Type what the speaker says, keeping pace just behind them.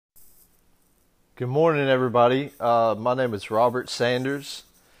Good morning, everybody. My name is Robert Sanders,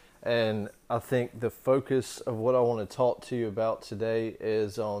 and I think the focus of what I want to talk to you about today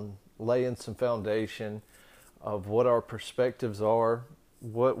is on laying some foundation of what our perspectives are,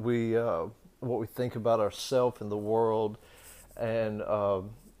 what we think about ourselves and the world, and I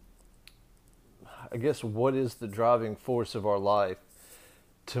guess what is the driving force of our life.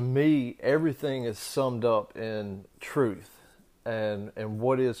 To me, everything is summed up in truth, and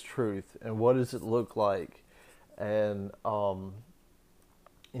what is truth, and what does it look like, and I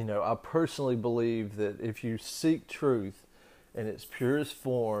personally believe that if you seek truth in its purest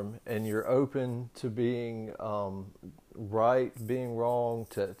form, and you're open to being right, being wrong,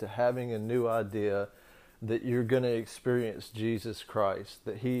 to having a new idea, that you're going to experience Jesus Christ,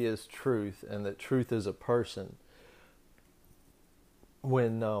 that He is truth, and that truth is a person.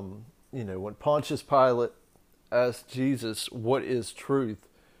 When Pontius Pilate asked Jesus, "What is truth?"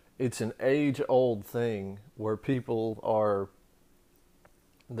 It's an age-old thing where people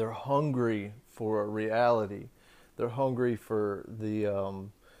they're hungry for a reality. They're hungry for the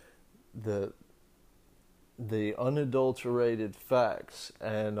the unadulterated facts,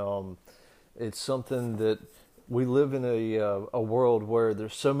 and it's something that we live in a world where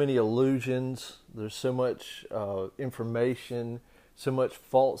there's so many illusions, there's so much information, so much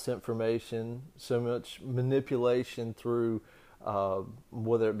false information, so much manipulation through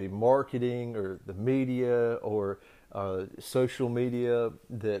whether it be marketing or the media or social media,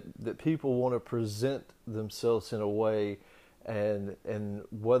 that people want to present themselves in a way, and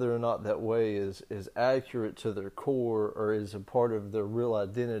whether or not that way is accurate to their core or is a part of their real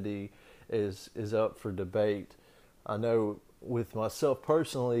identity is up for debate. I know with myself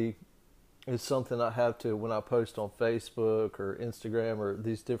personally, it's something I have to, when I post on Facebook or Instagram or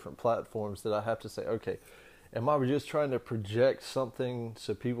these different platforms, that I have to say, okay, am I just trying to project something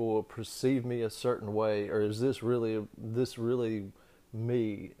so people will perceive me a certain way, or is this really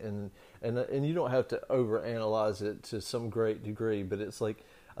me? And you don't have to overanalyze it to some great degree, but it's like,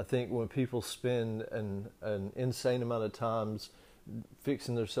 I think when people spend an insane amount of times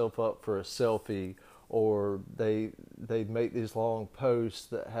fixing themselves up for a selfie, or they make these long posts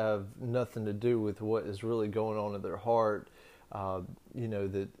that have nothing to do with what is really going on in their heart, that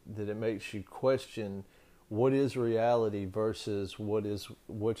it makes you question what is reality versus what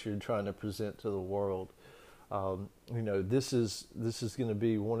you're trying to present to the world. This is going to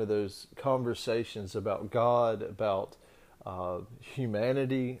be one of those conversations about God, about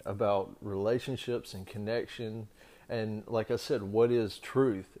humanity, about relationships and connection. And like I said, what is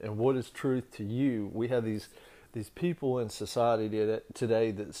truth, and what is truth to you? We have these people in society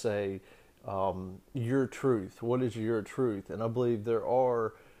today that say, your truth. What is your truth? And I believe there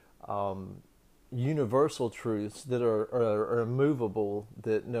are universal truths that are immovable,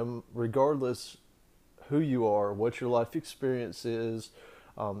 that regardless who you are, what your life experience is,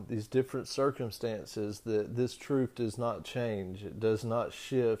 these different circumstances, that this truth does not change, it does not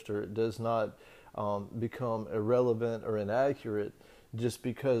shift, or it does not become irrelevant or inaccurate just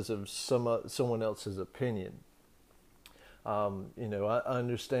because of someone else's opinion. I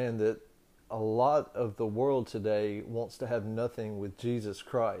understand that a lot of the world today wants to have nothing with Jesus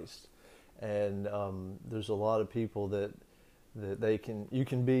Christ, and there's a lot of people that you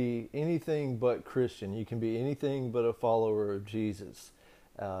can be anything but Christian. You can be anything but a follower of Jesus.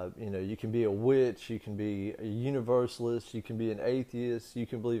 You can be a witch, you can be a universalist, you can be an atheist, you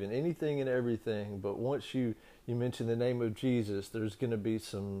can believe in anything and everything, but once you mention the name of Jesus, there's going to be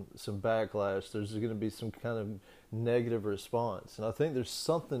some backlash, there's going to be some kind of negative response. And I think there's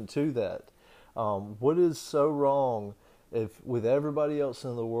something to that. What is so wrong if with everybody else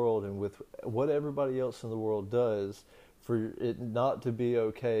in the world, and with what everybody else in the world does, for it not to be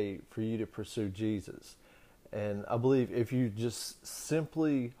okay for you to pursue Jesus? And I believe if you just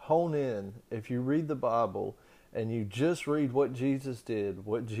simply hone in, if you read the Bible and you just read what Jesus did,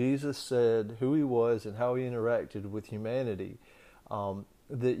 what Jesus said, who He was, and how He interacted with humanity,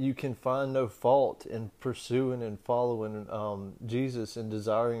 that you can find no fault in pursuing and following Jesus and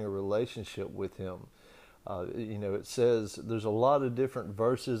desiring a relationship with Him. It says, there's a lot of different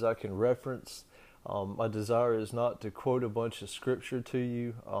verses I can reference. My desire is not to quote a bunch of scripture to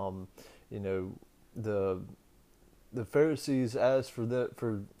you. The Pharisees asked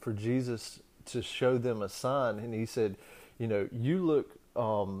for Jesus to show them a sign, and He said, you look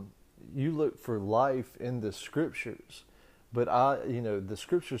for life in the scriptures, but the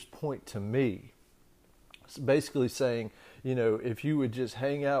scriptures point to me. It's basically saying, if you would just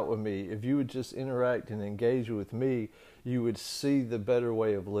hang out with me, if you would just interact and engage with me, you would see the better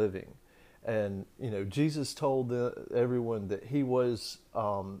way of living. And Jesus told everyone that he was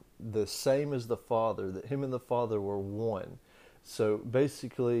the same as the Father, that him and the Father were one. So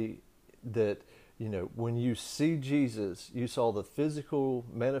basically, that when you see Jesus, you saw the physical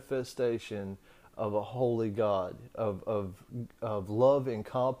manifestation of a holy God, of love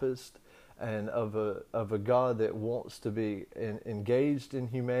encompassed, and of a God that wants to be engaged in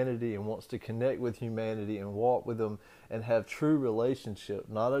humanity and wants to connect with humanity and walk with them and have true relationship.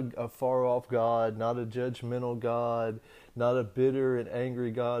 Not a far off God, not a judgmental God, not a bitter and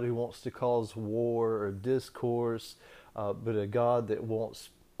angry God who wants to cause war or discourse, but a God that wants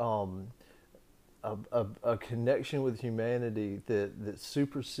a connection with humanity that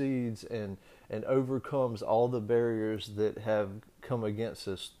supersedes and overcomes all the barriers that have come against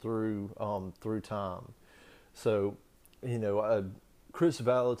us through time. So, Chris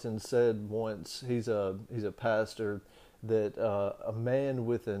Valentin said once, he's a pastor, that a man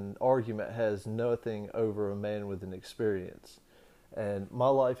with an argument has nothing over a man with an experience. And my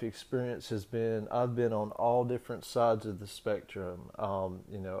life experience has been, I've been on all different sides of the spectrum. I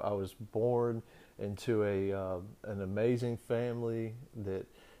was born into an amazing family that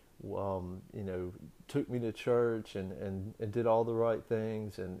took me to church and did all the right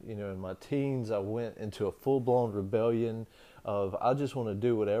things. And in my teens, I went into a full-blown rebellion of I just want to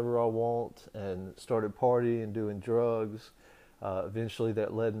do whatever I want, and started partying and doing drugs. Eventually,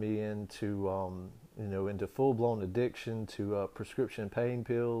 that led me into into full-blown addiction to prescription pain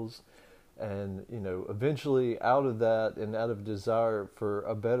pills. And eventually, out of that and out of desire for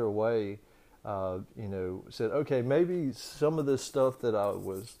a better way, said, okay, maybe some of this stuff that I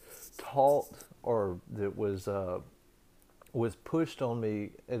was taught or that was pushed on me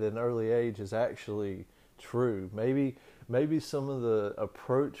at an early age is actually true. Maybe some of the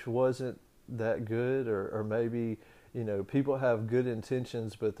approach wasn't that good, or maybe people have good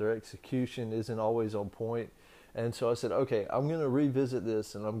intentions, but their execution isn't always on point. And so I said, okay, I'm going to revisit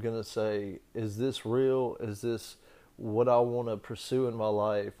this, and I'm going to say, is this real? Is this what I want to pursue in my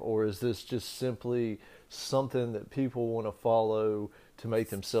life, or is this just simply something that people want to follow to make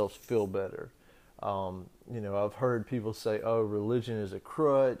themselves feel better? I've heard people say, oh, religion is a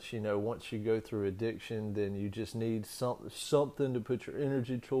crutch. Once you go through addiction, then you just need something to put your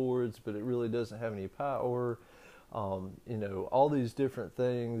energy towards, but it really doesn't have any power. All these different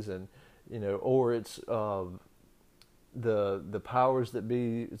things, and or it's the powers that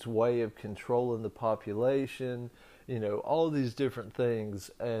be, its way of controlling the population. All these different things.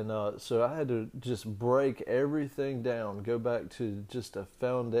 And so I had to just break everything down, go back to just a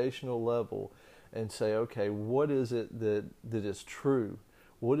foundational level and say, okay, what is it that is true?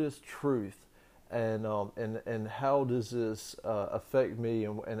 What is truth? And how does this affect me,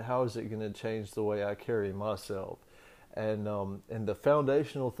 and how is it going to change the way I carry myself? And the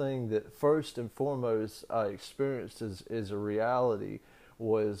foundational thing that first and foremost I experienced is a reality,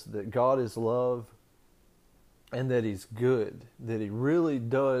 was that God is love, and that He's good, that He really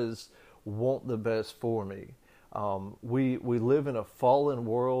does want the best for me. We live in a fallen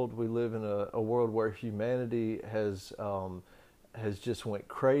world. We live in a world where humanity has just went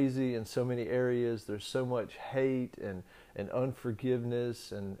crazy in so many areas. There's so much hate and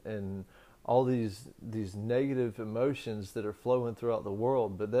unforgiveness and all these negative emotions that are flowing throughout the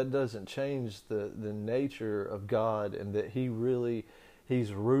world. But that doesn't change the nature of God, and that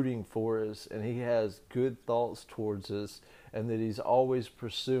He's rooting for us, and He has good thoughts towards us, and that He's always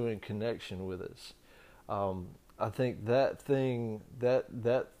pursuing connection with us. I think that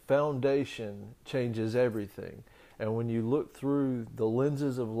foundation changes everything. And when you look through the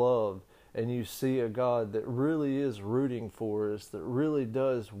lenses of love and you see a God that really is rooting for us, that really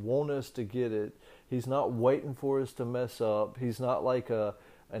does want us to get it, He's not waiting for us to mess up. He's not like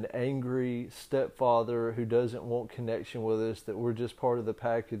an angry stepfather who doesn't want connection with us, that we're just part of the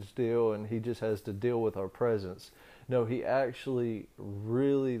package deal and He just has to deal with our presence. No, He actually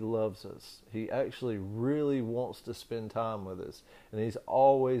really loves us. He actually really wants to spend time with us, and He's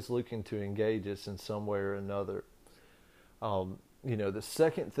always looking to engage us in some way or another. The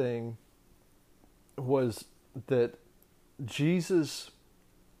second thing was that Jesus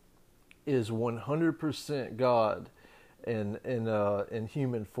is 100% God in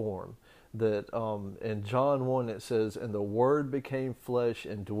human form. That in John 1 it says, "And the Word became flesh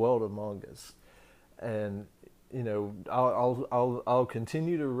and dwelt among us." And I'll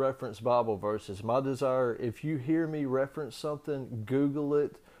continue to reference Bible verses. My desire, if you hear me reference something, Google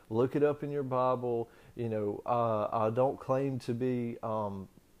it, look it up in your Bible. I don't claim to be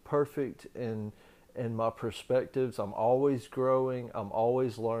perfect in my perspectives. I'm always growing. I'm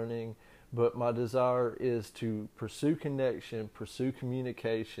always learning. but my desire is to pursue connection, pursue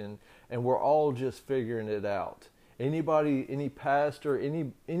communication, and we're all just figuring it out. Anybody, any pastor,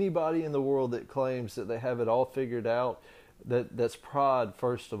 anybody in the world that claims that they have it all figured out, that's pride,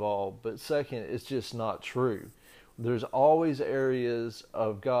 first of all, but second, it's just not true. There's always areas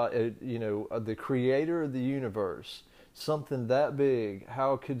of God, of the creator of the universe, something that big.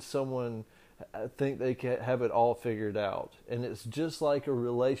 How could someone think they can have it all figured out? And it's just like a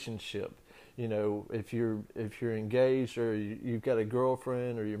relationship. If you're engaged, or you've got a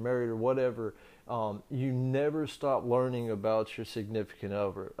girlfriend, or you're married, or whatever, you never stop learning about your significant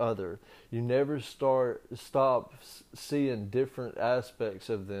other. You never stop seeing different aspects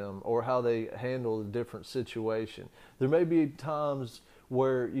of them, or how they handle a different situation. There may be times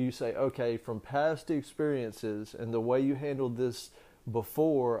where you say, okay, from past experiences and the way you handled this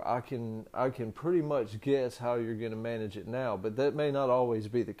before, I can pretty much guess how you're going to manage it now, but that may not always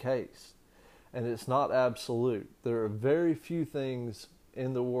be the case. And it's not absolute. There are very few things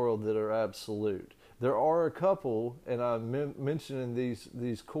in the world that are absolute. There are a couple, and I'm mentioning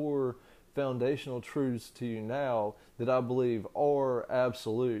these core foundational truths to you now that I believe are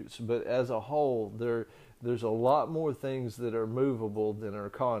absolutes. But as a whole, there's a lot more things that are movable than are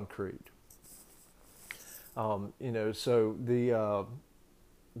concrete. So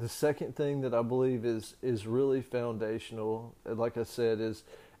the second thing that I believe is really foundational, like I said, is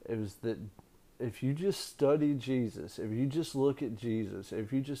that if you just study Jesus, if you just look at Jesus,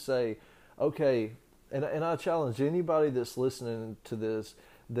 if you just say, okay, and I challenge anybody that's listening to this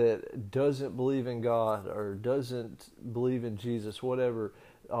that doesn't believe in God or doesn't believe in Jesus, whatever,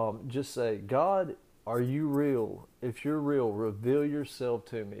 just say, God, are you real? If you're real, reveal yourself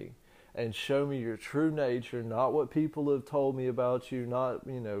to me and show me your true nature, not what people have told me about you, not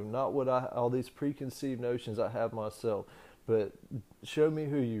what all these preconceived notions I have myself, but show me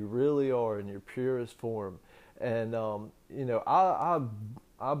who you really are in your purest form. And I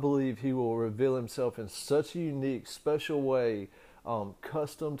believe he will reveal himself in such a unique, special way,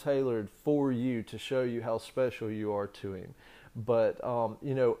 custom tailored for you to show you how special you are to him. But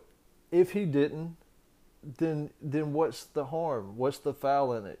if he didn't, then what's the harm? What's the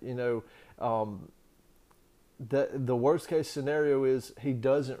foul in it? The worst case scenario is he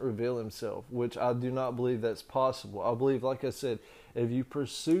doesn't reveal himself, which I do not believe that's possible. I believe, like I said, if you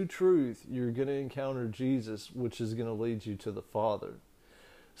pursue truth, you're going to encounter Jesus, which is going to lead you to the Father.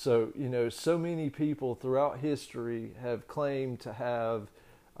 So, so many people throughout history have claimed to have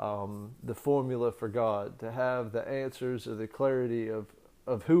the formula for God, to have the answers or the clarity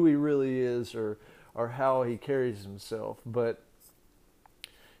of who he really is, or how he carries himself. But,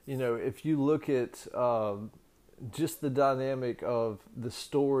 if you look at just the dynamic of the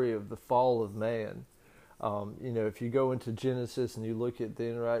story of the fall of man, if you go into Genesis and you look at the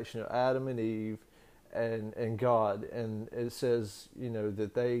interaction of Adam and Eve and God, and it says,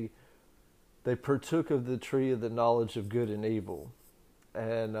 that they partook of the tree of the knowledge of good and evil.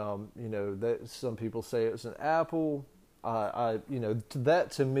 And, that some people say it was an apple.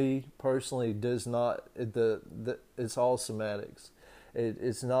 That to me personally does not, it's all semantics.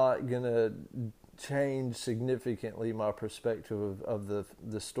 It's not going to change significantly my perspective of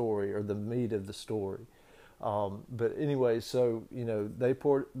the story or the meat of the story. But anyway, so, they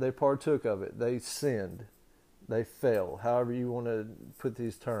partook of it. They sinned. They fell, however you want to put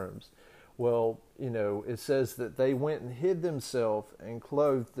these terms. Well, it says that they went and hid themselves and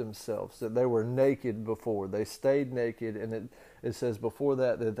clothed themselves, that they were naked before. They stayed naked, and it says before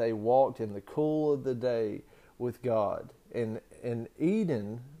that they walked in the cool of the day with God. And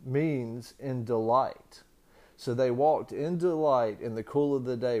Eden means in delight. So they walked in delight in the cool of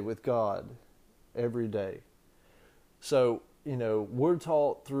the day with God every day. So, we're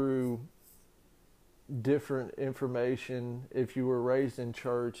taught through different information. If you were raised in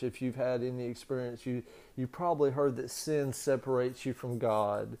church, if you've had any experience, you probably heard that sin separates you from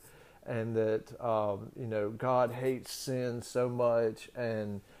God, and that God hates sin so much,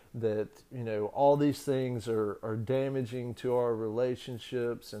 and that all these things are damaging to our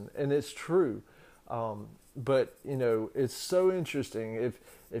relationships, and it's true. But it's so interesting.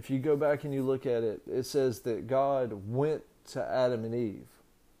 If you go back and you look at it, it says that God went to Adam and Eve.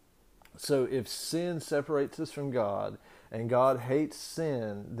 So if sin separates us from God, and God hates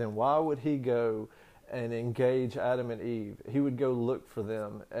sin, then why would he go and engage Adam and Eve? He would go look for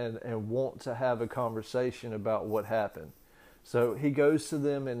them and want to have a conversation about what happened. So he goes to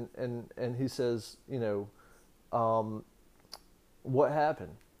them and he says, what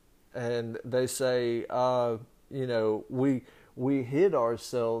happened? And they say, we hid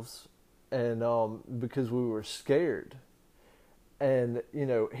ourselves and because we were scared. And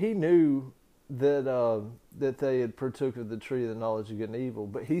he knew that they had partook of the tree of the knowledge of good and evil,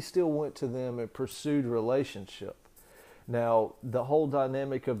 but he still went to them and pursued relationship. Now, the whole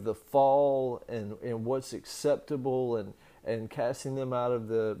dynamic of the fall and what's acceptable and casting them out of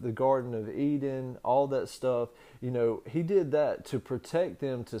the Garden of Eden, all that stuff, he did that to protect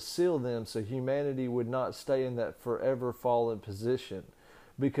them, to seal them, so humanity would not stay in that forever fallen position.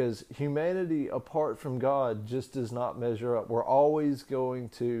 Because humanity, apart from God, just does not measure up. We're always going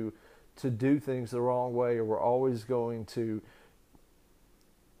to do things the wrong way, or we're always going to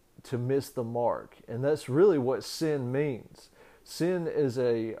miss the mark. And that's really what sin means. Sin is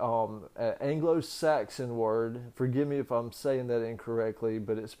a Anglo-Saxon word. Forgive me if I'm saying that incorrectly,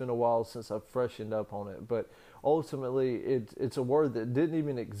 but it's been a while since I've freshened up on it. But ultimately, it's a word that didn't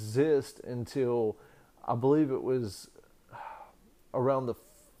even exist until, I believe it was around the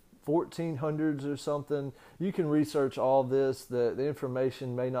 1400s or something. You can research all this. The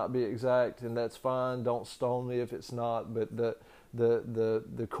information may not be exact, and that's fine. Don't stone me if it's not. But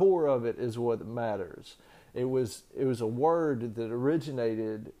the core of it is what matters. It was a word that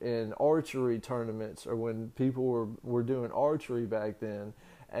originated in archery tournaments, or when people were doing archery back then,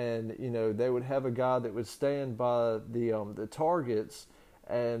 and they would have a guy that would stand by the targets,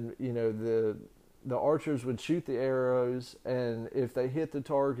 and the archers would shoot the arrows, and if they hit the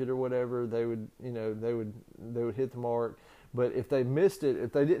target or whatever, they would hit the mark. But if they missed it,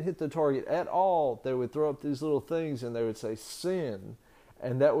 if they didn't hit the target at all, they would throw up these little things and they would say sin,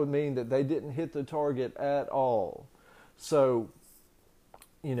 and that would mean that they didn't hit the target at all. So,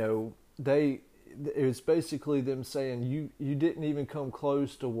 it was basically them saying you didn't even come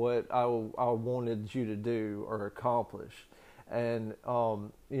close to what I wanted you to do or accomplish. And,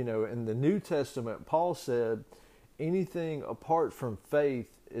 in the New Testament, Paul said, anything apart from faith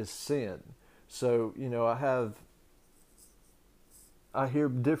is sin. So, I hear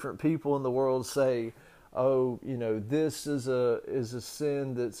different people in the world say, oh, this is a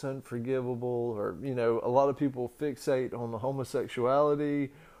sin that's unforgivable, or, a lot of people fixate on the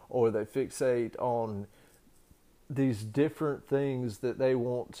homosexuality, or they fixate on these different things that they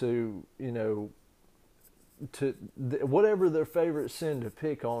want to, whatever their favorite sin to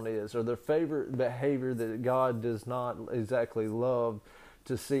pick on is, or their favorite behavior that God does not exactly love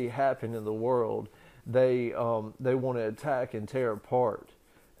to see happen in the world, they want to attack and tear apart.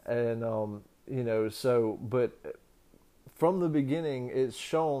 And but from the beginning it's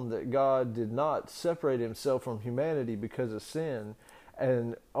shown that God did not separate himself from humanity because of sin.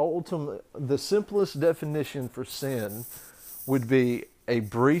 And ultimately, the simplest definition for sin would be a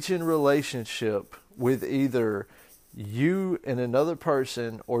breach in relationship with either you and another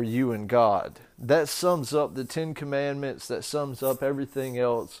person or you and God. That sums up the Ten Commandments. That sums up everything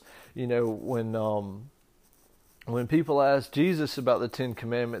else. When people asked Jesus about the Ten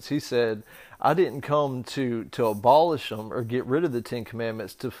Commandments, he said, I didn't come to abolish them or get rid of the Ten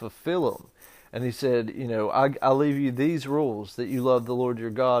Commandments, to fulfill them. And he said, I leave you these rules, that you love the Lord your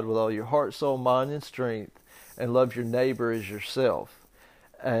God with all your heart, soul, mind, and strength, and love your neighbor as yourself.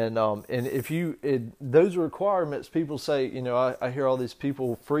 And if those requirements, people say, I hear all these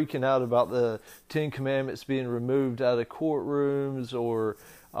people freaking out about the Ten Commandments being removed out of courtrooms or,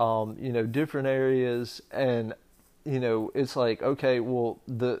 different areas. And, it's like, okay, well,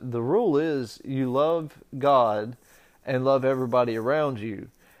 the rule is you love God and love everybody around you.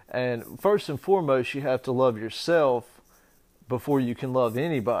 And first and foremost, you have to love yourself before you can love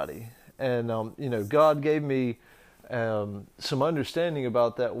anybody. And, God gave me some understanding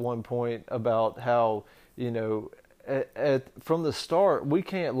about that one point, about how, from the start, we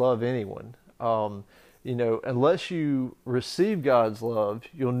can't love anyone. Unless you receive God's love,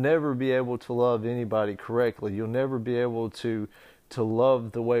 you'll never be able to love anybody correctly. You'll never be able to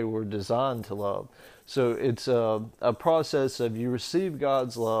love the way we're designed to love. So it's a process of, you receive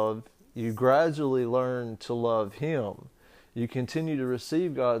God's love, you gradually learn to love Him. You continue to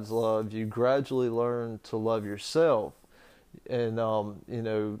receive God's love, you gradually learn to love yourself. And,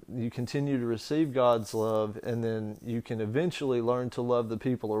 you continue to receive God's love, and then you can eventually learn to love the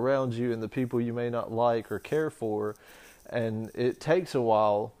people around you and the people you may not like or care for. And it takes a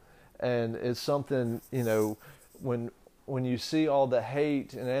while, and it's something, when you see all the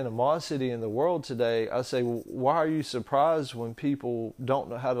hate and animosity in the world today, I say, well, why are you surprised when people don't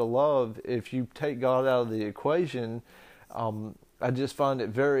know how to love? If you take God out of the equation, I just find it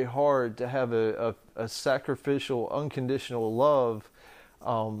very hard to have a sacrificial, unconditional love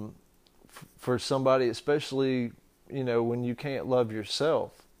for somebody, especially, when you can't love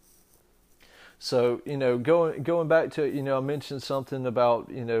yourself. So, going back to, I mentioned something about,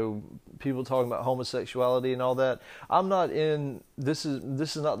 people talking about homosexuality and all that. I'm not in, this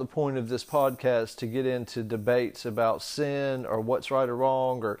is not the point of this podcast to get into debates about sin or what's right or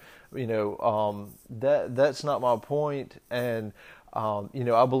wrong, or, that's not my point. And,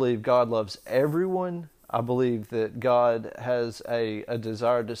 I believe God loves everyone. I believe that God has a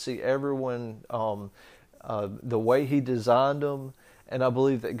desire to see everyone the way He designed them, and I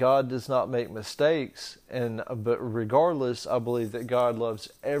believe that God does not make mistakes. But regardless, I believe that God loves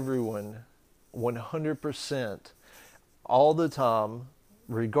everyone 100% all the time,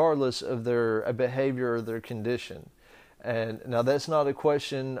 regardless of their behavior or their condition. And now that's not a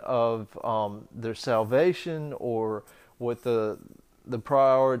question of their salvation or what the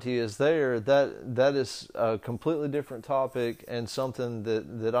priority is there. That is a completely different topic and something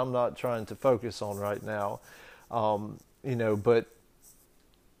that I'm not trying to focus on right now. But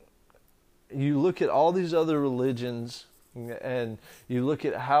you look at all these other religions and you look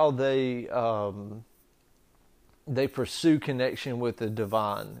at how they pursue connection with the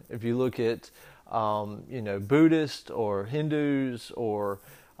divine. If you look at Buddhist or Hindus or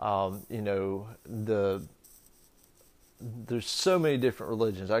there's so many different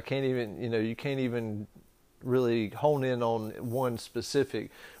religions. I can't even, you can't even really hone in on one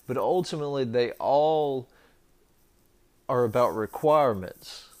specific, but ultimately they all are about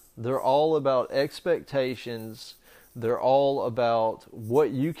requirements. They're all about expectations. They're all about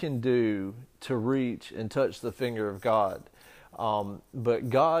what you can do to reach and touch the finger of God. But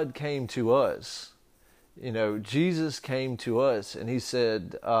God came to us. Jesus came to us and He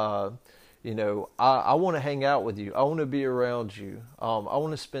said, I want to hang out with you. I want to be around you. I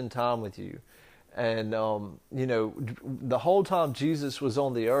want to spend time with you. And, the whole time Jesus was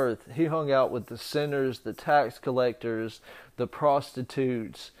on the earth, He hung out with the sinners, the tax collectors, the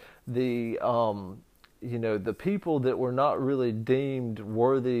prostitutes, the people that were not really deemed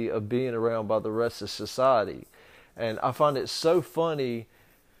worthy of being around by the rest of society. And I find it so funny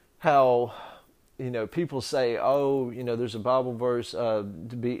how, people say, there's a Bible verse to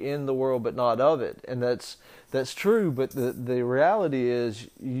be in the world but not of it. And that's true, but the reality is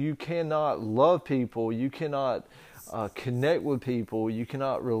you cannot love people, you cannot connect with people, you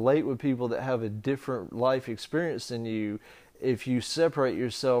cannot relate with people that have a different life experience than you if you separate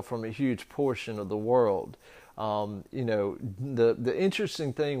yourself from a huge portion of the world. The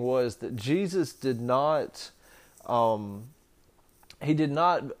interesting thing was that Jesus did not,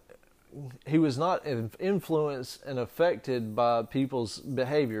 he was not influenced and affected by people's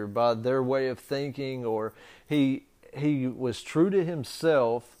behavior, by their way of thinking, or he was true to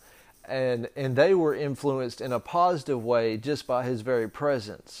Himself, and they were influenced in a positive way just by His very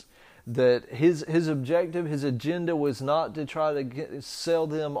presence. That his objective, his agenda was not to try to sell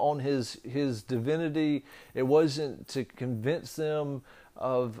them on his divinity. It wasn't to convince them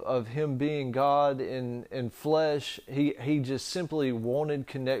of Him being God in flesh. He just simply wanted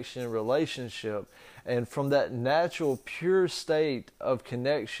connection and relationship. And from that natural, pure state of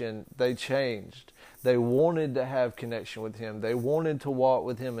connection, they changed. They wanted to have connection with Him. They wanted to walk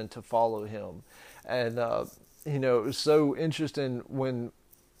with Him and to follow Him. And, it was so interesting when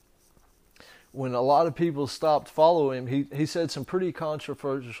a lot of people stopped following Him, he said some pretty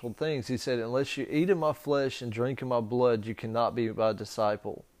controversial things. He said, unless you eat of my flesh and drink of my blood, you cannot be my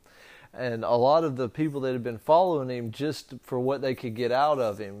disciple. And a lot of the people that had been following Him just for what they could get out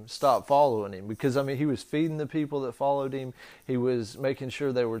of Him stopped following Him. Because, He was feeding the people that followed Him. He was making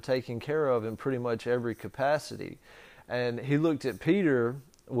sure they were taken care of in pretty much every capacity. And He looked at Peter,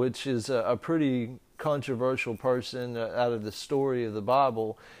 which is a pretty controversial person out of the story of the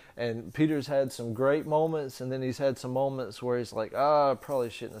Bible. And Peter's had some great moments, and then he's had some moments where he's like, I probably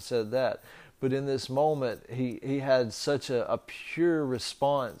shouldn't have said that. But in this moment, he had such a pure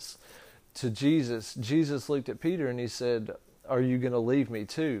response to Jesus. Jesus looked at Peter and He said, are you going to leave me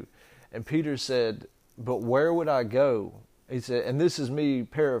too? And Peter said, but where would I go? He said, and this is me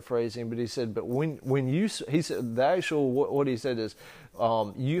paraphrasing, but he said, but he said, the actual, what he said is,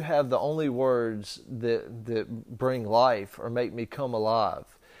 you have the only words that bring life or make me come alive.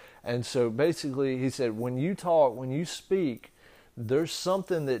 And so basically he said, when you talk, when you speak, there's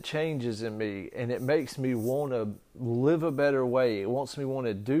something that changes in me, and it makes me want to live a better way. It wants me want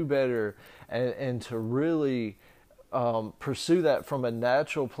to do better and to really pursue that from a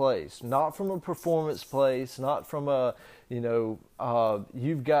natural place, not from a performance place, not from a,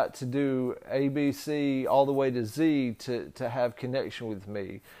 you've got to do A, B, C all the way to Z to have connection with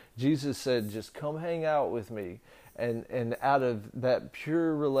me. Jesus said, just come hang out with me. And out of that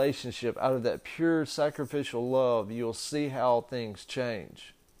pure relationship, out of that pure sacrificial love, you'll see how things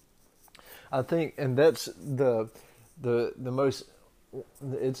change. I think, and that's the most.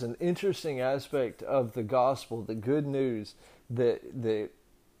 It's an interesting aspect of the gospel, the good news that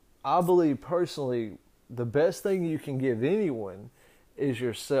I believe personally, the best thing you can give anyone is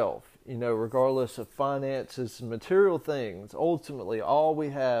yourself. You know, regardless of finances, material things. Ultimately, all we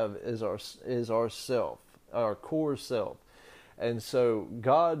have is our self, our core self. And so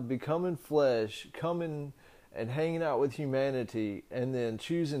God becoming flesh, coming and hanging out with humanity, and then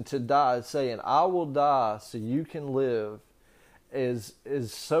choosing to die, saying, "I will die so you can live," is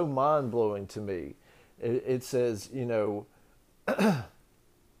so mind blowing to me. It says, you know,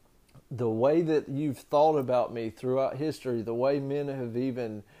 the way that you've thought about me throughout history, the way men have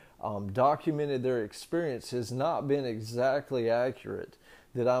even documented their experience has not been exactly accurate.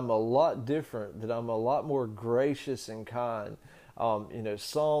 That I'm a lot different, that I'm a lot more gracious and kind. You know,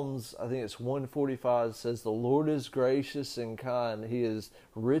 Psalms, I think it's 145, says, "The Lord is gracious and kind. He is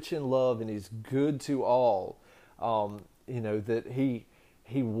rich in love and He's good to all." You know, that He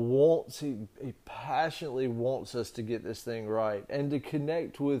passionately wants us to get this thing right and to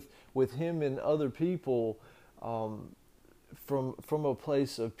connect with Him and other people from a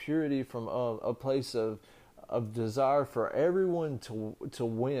place of purity, from a place of desire for everyone to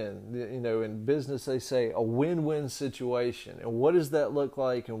win. You know, in business they say a win-win situation. And what does that look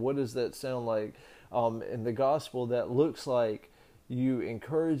like, and what does that sound like? In the gospel, that looks like you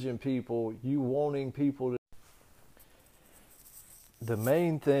encouraging people, you wanting people to. The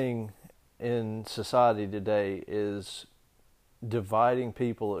main thing in society today is dividing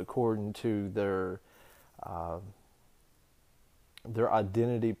people according to their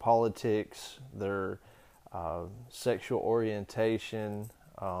identity politics, their sexual orientation,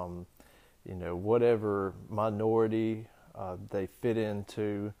 you know, whatever minority they fit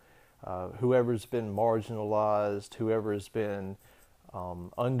into, whoever's been marginalized, whoever has been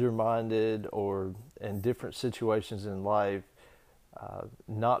undermined or in different situations in life,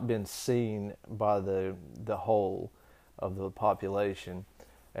 not been seen by the whole of the population.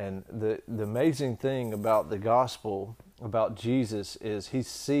 And the amazing thing about the gospel, about Jesus, is He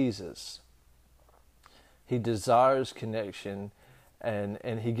sees us. He desires connection,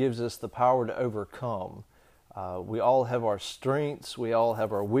 and He gives us the power to overcome. We all have our strengths, we all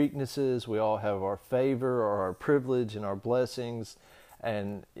have our weaknesses, we all have our favor or our privilege and our blessings.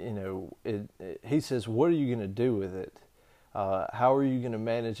 And, you know, He says, what are you going to do with it? How are you going to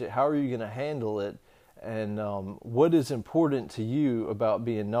manage it? How are you going to handle it? And what is important to you about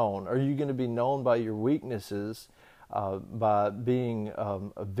being known? Are you going to be known by your weaknesses, by being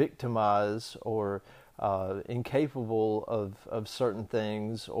victimized or incapable of certain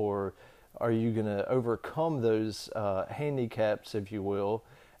things? Or are you going to overcome those handicaps, if you will,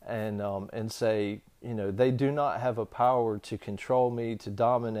 and say, you know, they do not have a power to control me, to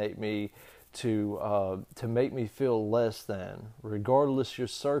dominate me, to make me feel less than, regardless your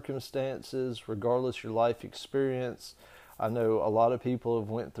circumstances, regardless your life experience. I know a lot of people have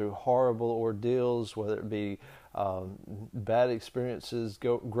went through horrible ordeals, whether it be bad experiences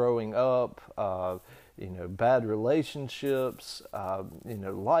growing up, you know, bad relationships. You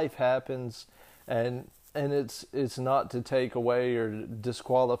know, life happens, and it's not to take away or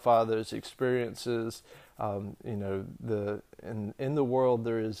disqualify those experiences. You know, in the world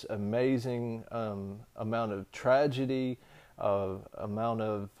there is amazing amount of tragedy, amount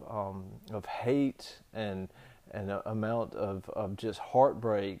of hate, and amount of just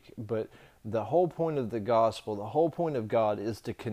heartbreak. But the whole point of the gospel, the whole point of God, is to connect